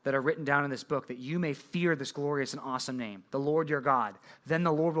law that are written down in this book, that you may fear this glorious and awesome name, the Lord your God, then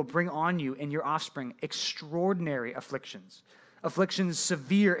the Lord will bring on you and your offspring extraordinary afflictions, afflictions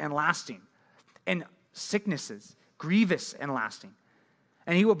severe and lasting, and sicknesses grievous and lasting.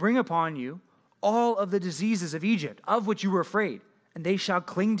 And he will bring upon you all of the diseases of Egypt, of which you were afraid, and they shall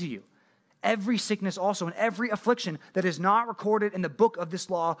cling to you. Every sickness also and every affliction that is not recorded in the book of this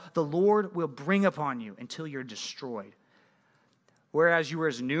law, the Lord will bring upon you until you're destroyed. Whereas you were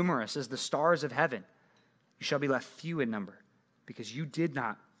as numerous as the stars of heaven, you shall be left few in number, because you did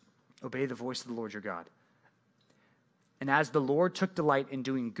not obey the voice of the Lord your God. And as the Lord took delight in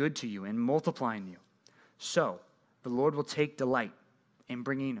doing good to you and multiplying you, so the Lord will take delight in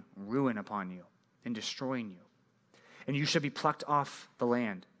bringing ruin upon you and destroying you. And you shall be plucked off the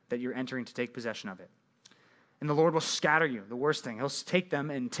land that you're entering to take possession of it. And the Lord will scatter you, the worst thing. He'll take them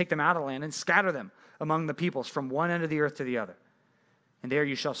out of the land and scatter them among the peoples from one end of the earth to the other. And there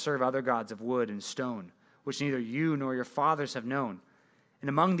you shall serve other gods of wood and stone, which neither you nor your fathers have known. And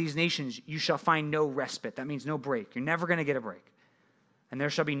among these nations you shall find no respite. That means no break. You're never going to get a break. And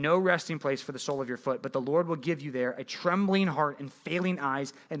there shall be no resting place for the sole of your foot, but the Lord will give you there a trembling heart and failing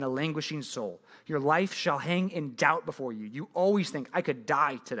eyes and a languishing soul. Your life shall hang in doubt before you. You always think, I could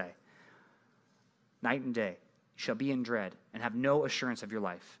die today. Night and day you shall be in dread and have no assurance of your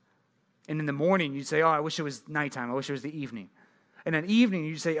life. And in the morning you'd say, oh, I wish it was nighttime. I wish it was the evening. And at evening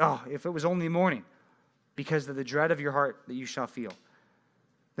you'd say, oh, if it was only morning, because of the dread of your heart that you shall feel,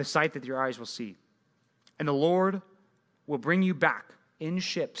 the sight that your eyes will see. And the Lord will bring you back in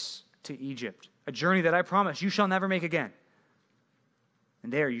ships to Egypt, a journey that I promise you shall never make again.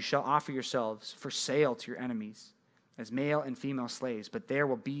 And there you shall offer yourselves for sale to your enemies as male and female slaves, but there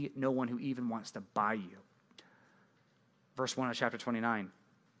will be no one who even wants to buy you. Verse 1 of chapter 29.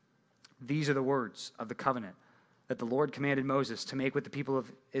 These are the words of the covenant that the Lord commanded Moses to make with the people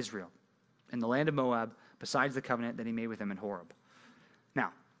of Israel in the land of Moab, besides the covenant that he made with them in Horeb.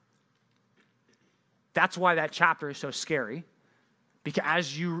 Now, that's why that chapter is so scary. Because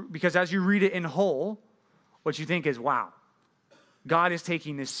as you read it in whole, what you think is, wow, God is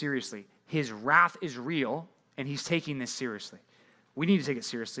taking this seriously. His wrath is real, and he's taking this seriously. We need to take it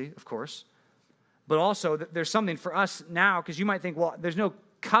seriously, of course. But also, there's something for us now, because you might think, well, there's no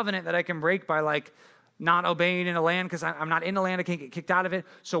covenant that I can break by, like, not obeying in a land, because I'm not in the land, I can't get kicked out of it.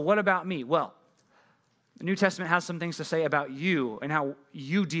 So what about me? Well, the New Testament has some things to say about you and how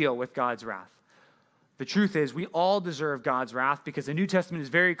you deal with God's wrath. The truth is, we all deserve God's wrath, because the New Testament is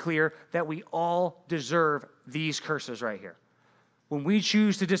very clear that we all deserve these curses right here. When we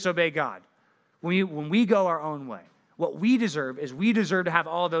choose to disobey God, when we go our own way, what we deserve is we deserve to have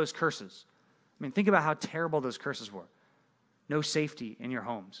all those curses. I mean, think about how terrible those curses were. No safety in your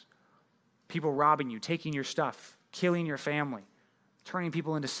homes. People robbing you, taking your stuff, killing your family, turning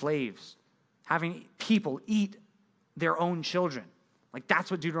people into slaves, having people eat their own children. Like,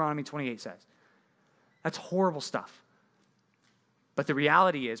 that's what Deuteronomy 28 says. That's horrible stuff. But the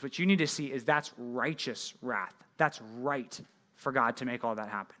reality is, what you need to see is that's righteous wrath. That's right for God to make all that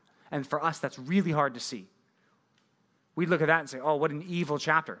happen. And for us, that's really hard to see. We look at that and say, oh, what an evil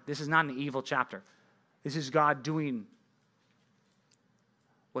chapter. This is not an evil chapter. This is God doing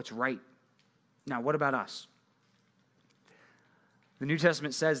what's right. Now, what about us? The New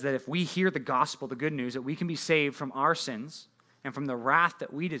Testament says that if we hear the gospel, the good news, that we can be saved from our sins and from the wrath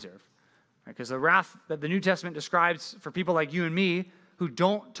that we deserve. Because the wrath that the New Testament describes for people like you and me who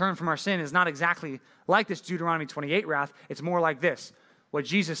don't turn from our sin is not exactly like this Deuteronomy 28 wrath. It's more like this. What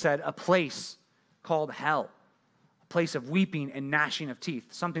Jesus said, a place called hell, a place of weeping and gnashing of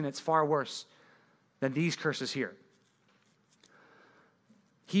teeth, something that's far worse than these curses here.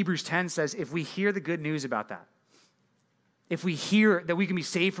 Hebrews 10 says, if we hear the good news about that, if we hear that we can be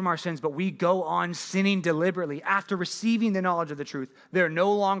saved from our sins, but we go on sinning deliberately after receiving the knowledge of the truth, there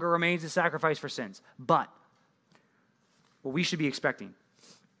no longer remains a sacrifice for sins. But what we should be expecting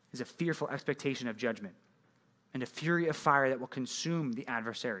is a fearful expectation of judgment and a fury of fire that will consume the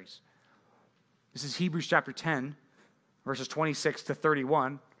adversaries. This is Hebrews chapter 10, verses 26 to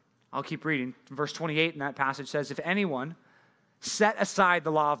 31. I'll keep reading. Verse 28 in that passage says, if anyone set aside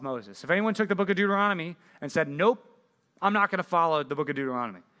the law of Moses, if anyone took the book of Deuteronomy and said, nope, I'm not going to follow the book of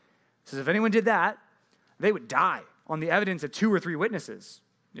Deuteronomy. It says if anyone did that, they would die on the evidence of 2 or 3 witnesses.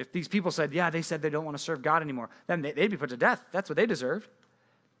 If these people said, yeah, they said they don't want to serve God anymore, then they'd be put to death. That's what they deserved.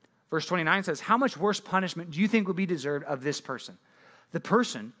 Verse 29 says, how much worse punishment do you think would be deserved of this person? The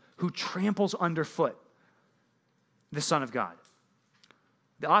person who tramples underfoot the Son of God.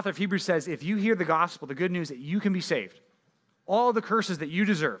 The author of Hebrews says, if you hear the gospel, the good news that you can be saved, all the curses that you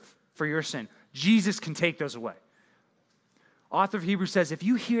deserve for your sin, Jesus can take those away. Author of Hebrews says, if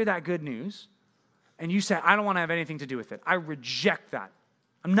you hear that good news and you say, I don't want to have anything to do with it, I reject that.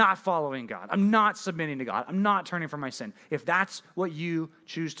 I'm not following God. I'm not submitting to God. I'm not turning from my sin. If that's what you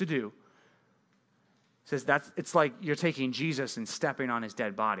choose to do, it says it's like you're taking Jesus and stepping on his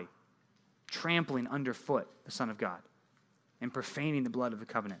dead body, trampling underfoot the Son of God, and profaning the blood of the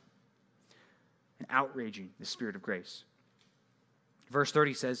covenant, and outraging the Spirit of grace. Verse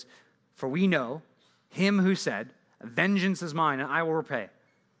 30 says, for we know him who said, vengeance is mine, and I will repay.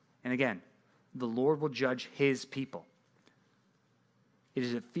 And again, the Lord will judge his people. It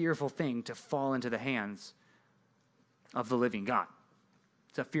is a fearful thing to fall into the hands of the living God.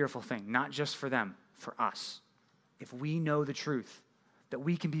 It's a fearful thing, not just for them, for us. If we know the truth, that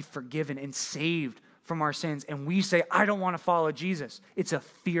we can be forgiven and saved from our sins, and we say, I don't want to follow Jesus, it's a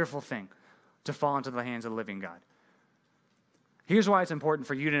fearful thing to fall into the hands of the living God. Here's why it's important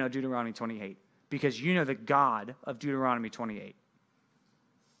for you to know Deuteronomy 28, because you know the God of Deuteronomy 28.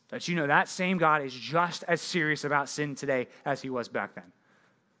 That you know that same God is just as serious about sin today as he was back then.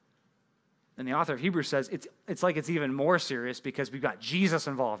 And the author of Hebrews says it's like it's even more serious because we've got Jesus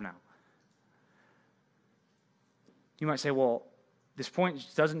involved now. You might say, well, this point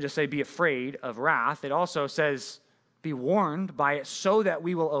doesn't just say be afraid of wrath. It also says be warned by it so that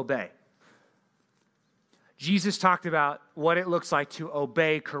we will obey. Jesus talked about what it looks like to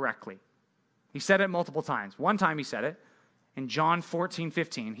obey correctly. He said it multiple times. One time he said it in John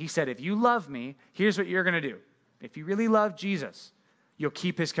 14:15. He said, if you love me, here's what you're going to do. If you really love Jesus, you'll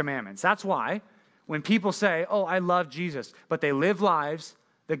keep his commandments. That's why when people say, oh, I love Jesus, but they live lives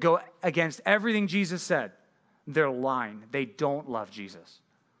that go against everything Jesus said, they're lying. They don't love Jesus.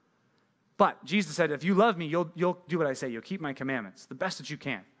 But Jesus said, if you love me, you'll do what I say. You'll keep my commandments, the best that you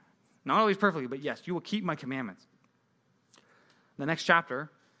can. Not always perfectly, but yes, you will keep my commandments. The next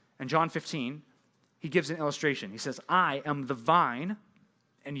chapter, in John 15, he gives an illustration. He says, I am the vine,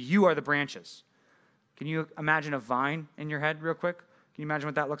 and you are the branches. Can you imagine a vine in your head real quick? Can you imagine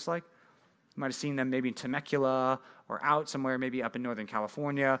what that looks like? You might have seen them maybe in Temecula or out somewhere, maybe up in Northern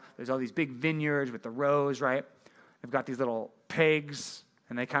California. There's all these big vineyards with the rows, right? They've got these little pegs,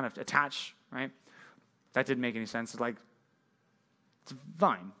 and they kind of attach, right? That didn't make any sense. It's a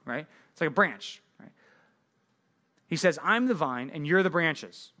vine, right? It's like a branch, right? He says, I'm the vine, and you're the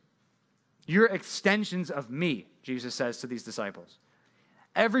branches. You're extensions of me, Jesus says to these disciples.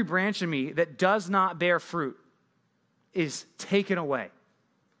 Every branch in me that does not bear fruit is taken away.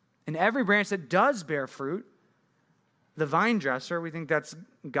 And every branch that does bear fruit, the vine dresser, we think that's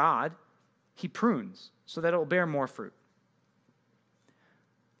God, he prunes so that it will bear more fruit.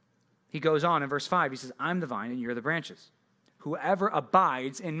 He goes on in verse 5, he says, I'm the vine and you're the branches. Whoever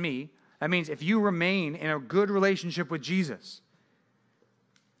abides in me, that means if you remain in a good relationship with Jesus,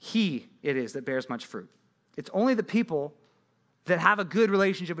 he it is that bears much fruit. It's only the people that have a good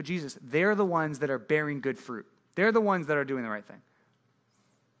relationship with Jesus, they're the ones that are bearing good fruit. They're the ones that are doing the right thing.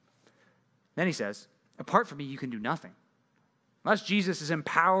 Then he says, apart from me, you can do nothing. Unless Jesus is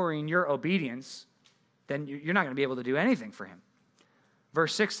empowering your obedience, then you're not going to be able to do anything for him.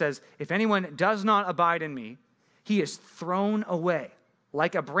 Verse 6 says, if anyone does not abide in me, he is thrown away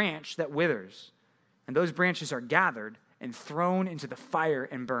like a branch that withers. And those branches are gathered and thrown into the fire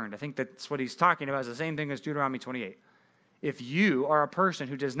and burned. I think that's what he's talking about. It's the same thing as Deuteronomy 28. If you are a person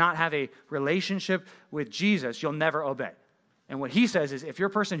who does not have a relationship with Jesus, you'll never obey. And what he says is if you're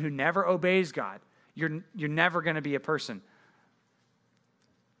a person who never obeys God, you're never going to be a person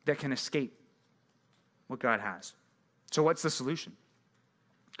that can escape what God has. So what's the solution?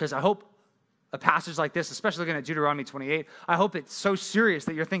 Because I hope a passage like this, especially looking at Deuteronomy 28, I hope it's so serious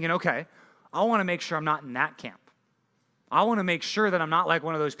that you're thinking, okay, I want to make sure I'm not in that camp. I want to make sure that I'm not like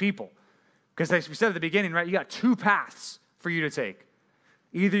one of those people. Because as we said at the beginning, right, you got two paths for you to take.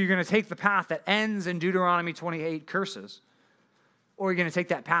 Either you're going to take the path that ends in Deuteronomy 28 curses, or you're going to take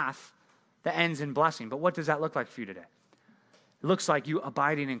that path that ends in blessing. But what does that look like for you today? It looks like you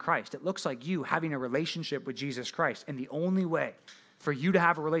abiding in Christ. It looks like you having a relationship with Jesus Christ. And the only way for you to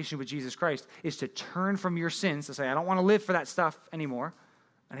have a relationship with Jesus Christ is to turn from your sins, to say, I don't want to live for that stuff anymore,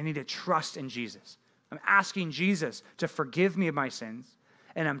 and I need to trust in Jesus. I'm asking Jesus to forgive me of my sins,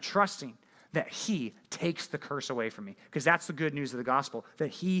 and I'm trusting that he takes the curse away from me. Because that's the good news of the gospel, that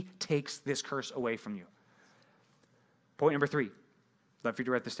he takes this curse away from you. Point number 3. I'd love for you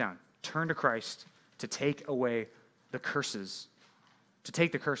to write this down. Turn to Christ to take away the curses, to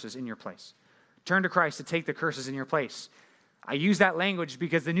take the curses in your place. Turn to Christ to take the curses in your place. I use that language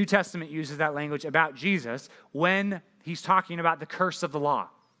because the New Testament uses that language about Jesus when he's talking about the curse of the law.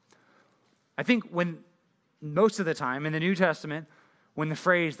 I think when most of the time in the New Testament, when the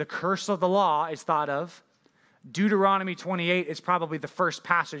phrase the curse of the law is thought of, Deuteronomy 28 is probably the first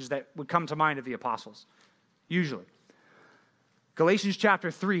passage that would come to mind of the apostles, usually. Galatians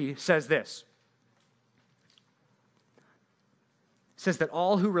chapter 3 says this. It says that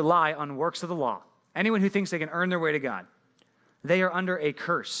all who rely on works of the law, anyone who thinks they can earn their way to God, they are under a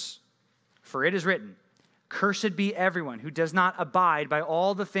curse. For it is written, cursed be everyone who does not abide by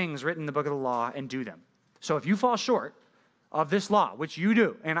all the things written in the book of the law and do them. So if you fall short of this law, which you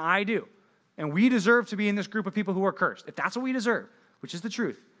do and I do, and we deserve to be in this group of people who are cursed, if that's what we deserve, which is the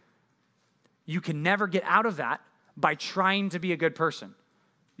truth, you can never get out of that by trying to be a good person.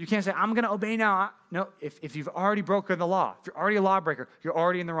 You can't say, I'm going to obey now. No, if you've already broken the law, if you're already a lawbreaker, you're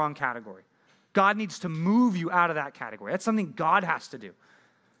already in the wrong category. God needs to move you out of that category. That's something God has to do.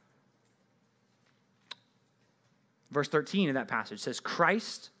 Verse 13 in that passage says,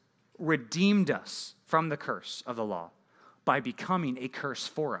 Christ redeemed us from the curse of the law by becoming a curse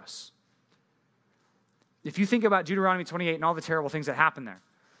for us. If you think about Deuteronomy 28 and all the terrible things that happen there,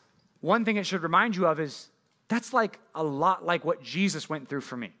 one thing it should remind you of is that's like a lot like what Jesus went through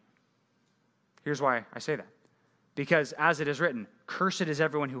for me. Here's why I say that. Because as it is written, cursed is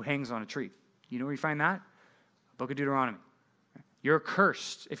everyone who hangs on a tree. You know where you find that? Book of Deuteronomy. You're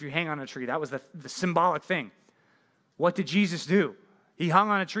cursed if you hang on a tree. That was the symbolic thing. What did Jesus do? He hung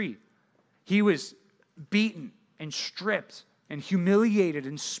on a tree. He was beaten and stripped and humiliated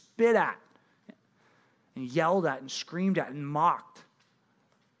and spit at and yelled at and screamed at and mocked.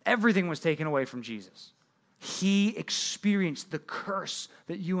 Everything was taken away from Jesus. He experienced the curse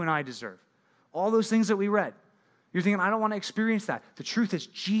that you and I deserve. All those things that we read. You're thinking, I don't want to experience that. The truth is,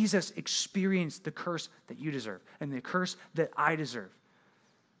 Jesus experienced the curse that you deserve and the curse that I deserve.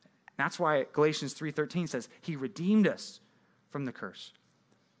 That's why Galatians 3:13 says, he redeemed us from the curse.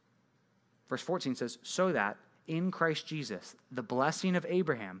 Verse 14 says, so that in Christ Jesus, the blessing of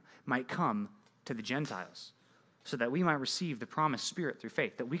Abraham might come to the Gentiles, so that we might receive the promised Spirit through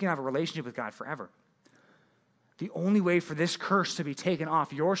faith, that we can have a relationship with God forever. The only way for this curse to be taken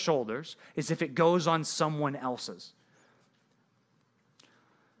off your shoulders is if it goes on someone else's.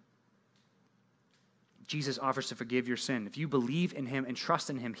 Jesus offers to forgive your sin. If you believe in him and trust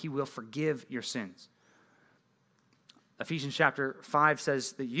in him, he will forgive your sins. Ephesians chapter 5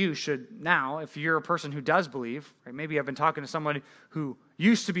 says that you should now, if you're a person who does believe, right, maybe I've been talking to somebody who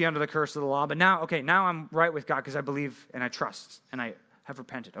used to be under the curse of the law, but now I'm right with God because I believe and I trust and I have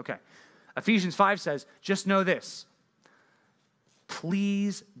repented. Okay. Ephesians 5 says, just know this.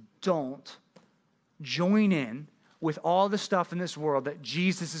 Please don't join in with all the stuff in this world that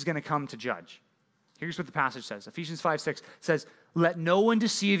Jesus is going to come to judge. Here's what the passage says. Ephesians 5:6 says, let no one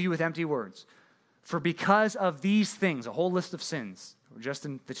deceive you with empty words. For because of these things, a whole list of sins, just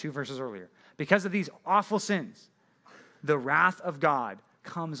in the 2 verses earlier, because of these awful sins, the wrath of God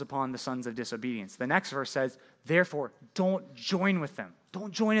comes upon the sons of disobedience. The next verse says, therefore, don't join with them.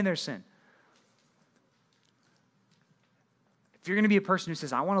 Don't join in their sin. If you're going to be a person who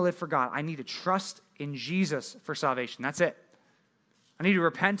says, I want to live for God, I need to trust in Jesus for salvation. That's it. I need to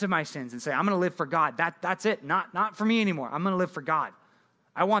repent of my sins and say, I'm going to live for God. That's it. Not for me anymore. I'm going to live for God.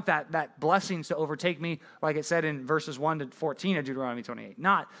 I want that blessings to overtake me, like it said in verses 1 to 14 of Deuteronomy 28,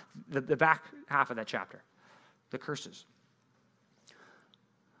 not the back half of that chapter, the curses.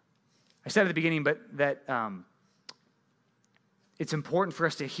 I said at the beginning, but that it's important for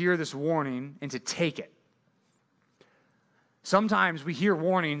us to hear this warning and to take it. Sometimes we hear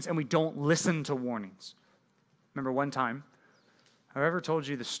warnings and we don't listen to warnings. Remember one time, have I ever told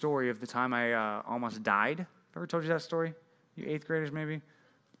you the story of the time I almost died? Have I ever told you that story? You 8th graders maybe?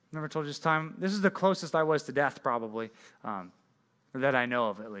 Never told you this time. This is the closest I was to death probably, or that I know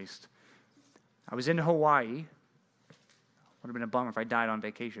of at least. I was in Hawaii. Would have been a bummer if I died on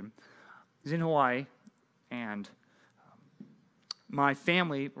vacation. I was in Hawaii, and my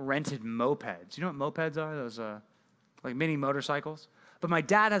family rented mopeds. You know what mopeds are? Those like mini motorcycles. But my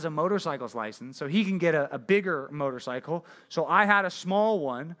dad has a motorcycles license, so he can get a bigger motorcycle. So I had a small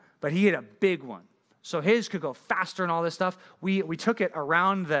one, but he had a big one. So his could go faster and all this stuff. We took it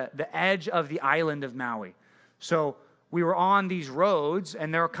around the edge of the island of Maui. So we were on these roads,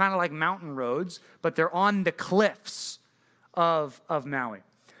 and they're kind of like mountain roads, but they're on the cliffs of Maui.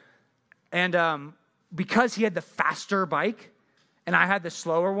 And because he had the faster bike, and I had the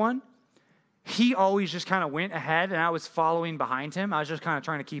slower one, he always just kind of went ahead, and I was following behind him. I was just kind of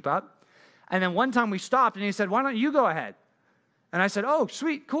trying to keep up. And then one time we stopped, and he said, "Why don't you go ahead?" And I said, "Oh,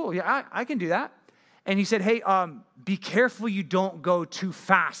 sweet, cool. Yeah, I can do that." And he said, "Hey, be careful you don't go too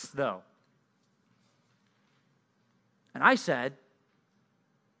fast, though." And I said,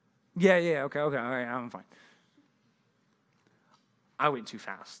 yeah, okay, all right, I'm fine. I went too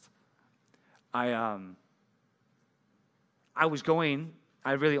fast. I was going,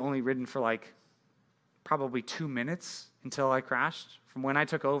 I'd really only ridden for like probably 2 minutes until I crashed. From when I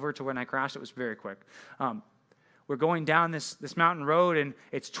took over to when I crashed, it was very quick. We're going down this mountain road, and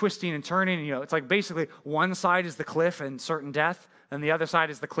it's twisting and turning. And, it's like basically one side is the cliff and certain death, and the other side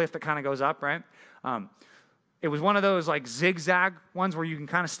is the cliff that kind of goes up, right? It was one of those like zigzag ones where you can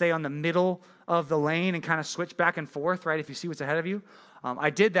kind of stay on the middle of the lane and kind of switch back and forth, right, if you see what's ahead of you. I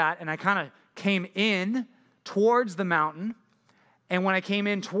did that, and I kind of came in towards the mountain. And when I came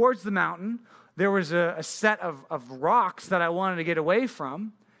in towards the mountain, there was a set of rocks that I wanted to get away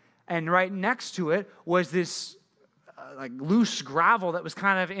from. And right next to it was this like loose gravel that was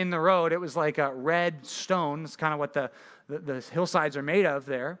kind of in the road. It was like a red stone. It's kind of what the hillsides are made of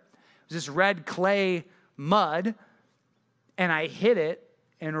there. It was this red clay mud, and I hit it,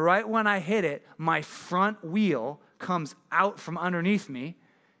 and right when I hit it, my front wheel comes out from underneath me,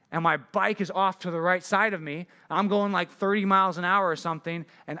 and my bike is off to the right side of me. I'm going like 30 miles an hour or something,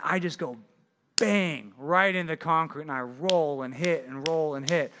 and I just go bang right into concrete, and I roll and hit and roll and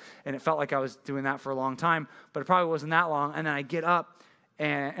hit, and it felt like I was doing that for a long time, but it probably wasn't that long, and then I get up,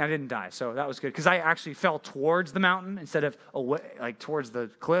 and I didn't die, so that was good, because I actually fell towards the mountain instead of away, like towards the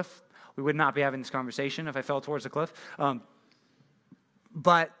cliff. We would not be having this conversation if I fell towards the cliff.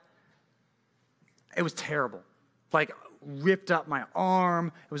 But it was terrible. Like, ripped up my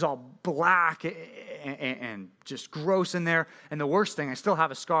arm. It was all black and just gross in there. And the worst thing, I still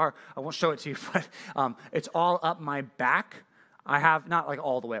have a scar. I won't show it to you, but it's all up my back. I have, not like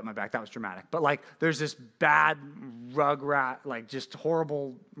all the way up my back. That was dramatic. But like, there's this bad rug rat, like just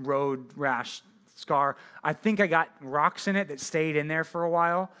horrible road rash scar. I think I got rocks in it that stayed in there for a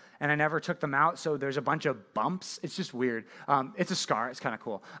while, and I never took them out, so there's a bunch of bumps. It's just weird. It's a scar. It's kind of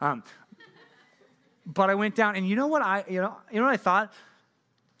cool. But I went down, and you know what I thought?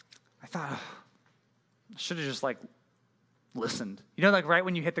 I thought, I should have just like listened. Like right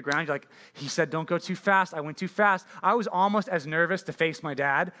when you hit the ground, you're like, he said, don't go too fast. I went too fast. I was almost as nervous to face my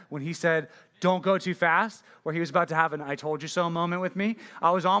dad when he said, don't go too fast, where he was about to have an I told you so moment with me. I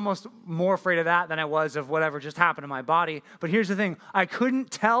was almost more afraid of that than I was of whatever just happened to my body. But here's the thing. I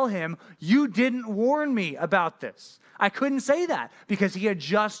couldn't tell him, you didn't warn me about this. I couldn't say that because he had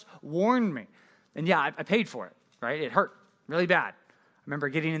just warned me. And yeah, I paid for it, right? It hurt really bad. I remember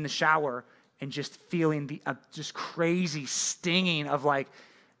getting in the shower and just feeling the just crazy stinging of like,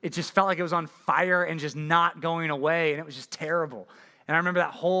 it just felt like it was on fire and just not going away, and it was just terrible. And I remember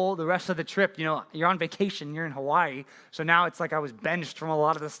the rest of the trip, you're on vacation, you're in Hawaii, so now it's like I was benched from a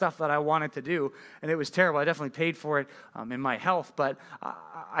lot of the stuff that I wanted to do, and it was terrible. I definitely paid for it in my health, but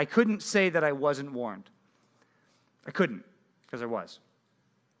I couldn't say that I wasn't warned. I couldn't, because I was.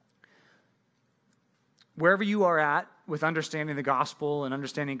 Wherever you are at with understanding the gospel and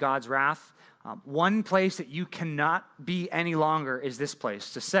understanding God's wrath, one place that you cannot be any longer is this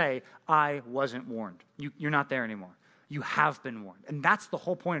place, to say, I wasn't warned. You're not there anymore. You have been warned. And that's the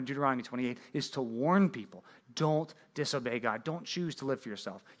whole point of Deuteronomy 28, is to warn people. Don't disobey God. Don't choose to live for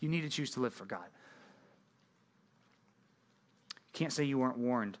yourself. You need to choose to live for God. You can't say you weren't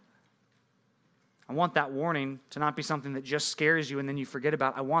warned. I want that warning to not be something that just scares you and then you forget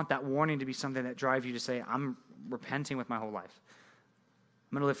about. I want that warning to be something that drives you to say, I'm repenting with my whole life.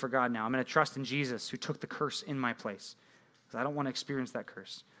 I'm going to live for God now. I'm going to trust in Jesus, who took the curse in my place, because I don't want to experience that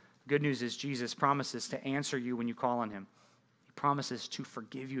curse. The good news is Jesus promises to answer you when you call on him. He promises to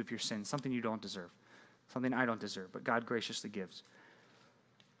forgive you of your sins, something you don't deserve, something I don't deserve, but God graciously gives.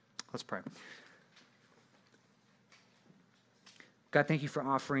 Let's pray. God, thank you for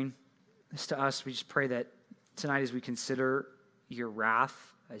offering this to us. We just pray that tonight, as we consider your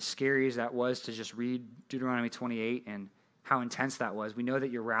wrath, as scary as that was to just read Deuteronomy 28 and how intense that was, we know that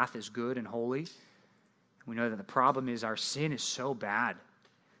your wrath is good and holy. We know that the problem is our sin is so bad.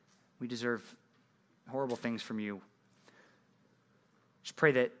 We deserve horrible things from you. Just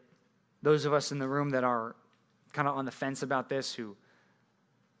pray that those of us in the room that are kind of on the fence about this, who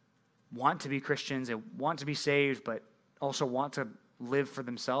want to be Christians and want to be saved, but also want to live for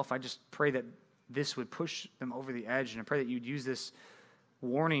themselves, I just pray that this would push them over the edge. And I pray that you'd use this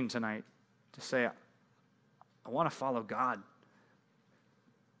warning tonight to say, I want to follow God.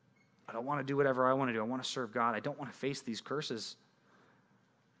 I don't want to do whatever I want to do. I want to serve God. I don't want to face these curses.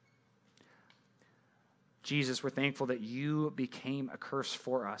 Jesus, we're thankful that you became a curse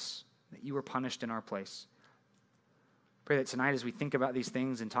for us, that you were punished in our place. Pray that tonight as we think about these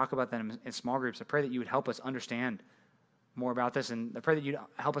things and talk about them in small groups, I pray that you would help us understand more about this, and I pray that you'd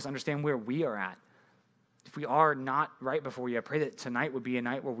help us understand where we are at. If we are not right before you, I pray that tonight would be a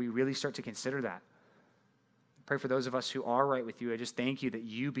night where we really start to consider that. I pray for those of us who are right with you. I just thank you that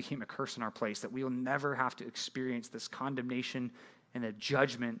you became a curse in our place, that we will never have to experience this condemnation and the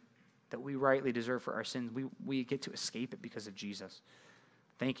judgment that we rightly deserve for our sins. We get to escape it because of Jesus.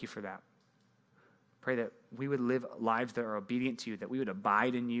 Thank you for that. Pray that we would live lives that are obedient to you, that we would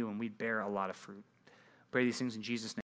abide in you, and we'd bear a lot of fruit. Pray these things in Jesus' name.